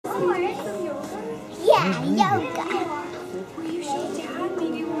Yeah, yoga. Will you show Dad?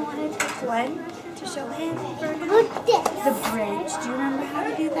 Maybe we want to pick one to show him for With this. the bridge. Do you remember how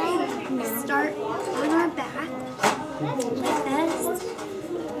to do that? We start on our back like this.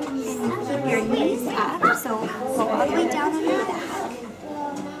 And keep your knees up. So go all the way down on your back.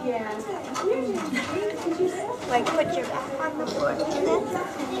 Like put your back on the floor like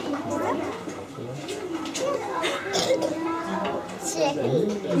this. Yeah, go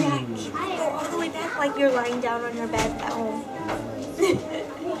all the way back like you're lying down on your bed at home.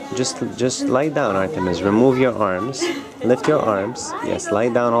 Just lie down, Artemis. Remove your arms. Lift your arms. Yes, lie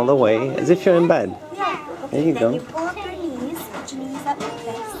down all the way, as if you're in bed. Yeah. There you Then go. you pull up your knees. Put your knees up like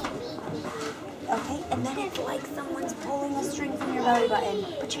this. Okay, and then it's like someone's pulling a string from your belly button.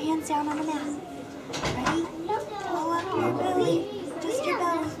 Put your hands down on the mat. Ready? Pull up your belly. Just your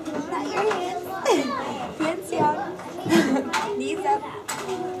belly, not your hands. Hands down. Knees up.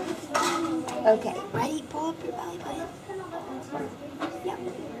 Okay, ready? Pull up your belly button. Yep.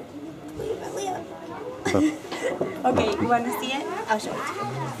 Pull your belly up. Okay, you want to see it? I'll show it to you.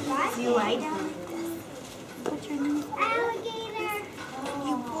 So you lie down like this. Put your knees up. Alligator.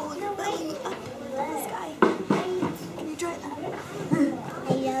 You pull your belly up in the sky. Can you try that?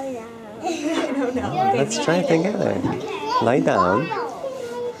 I don't know. I don't know. Okay, Let's try it together. Lie down. I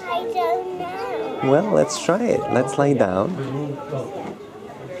don't know. Well, let's try it. Let's lie down. I don't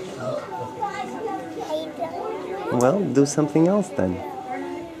know. Well, do something else then.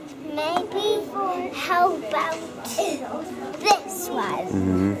 Maybe, how about this one?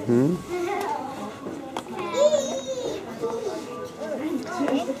 Mm-hmm.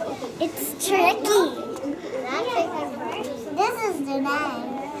 It's tricky. This is the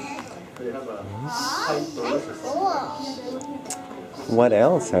name. What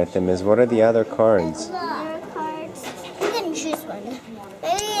else, Artemis? What are the other cards? Other cards. You can choose one.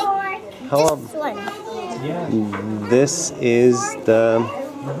 Maybe How this one. This is the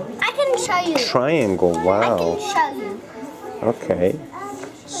I can show you. triangle. I Wow. can show you. Okay.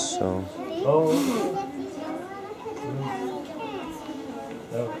 So,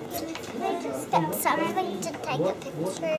 Just get something to take a picture.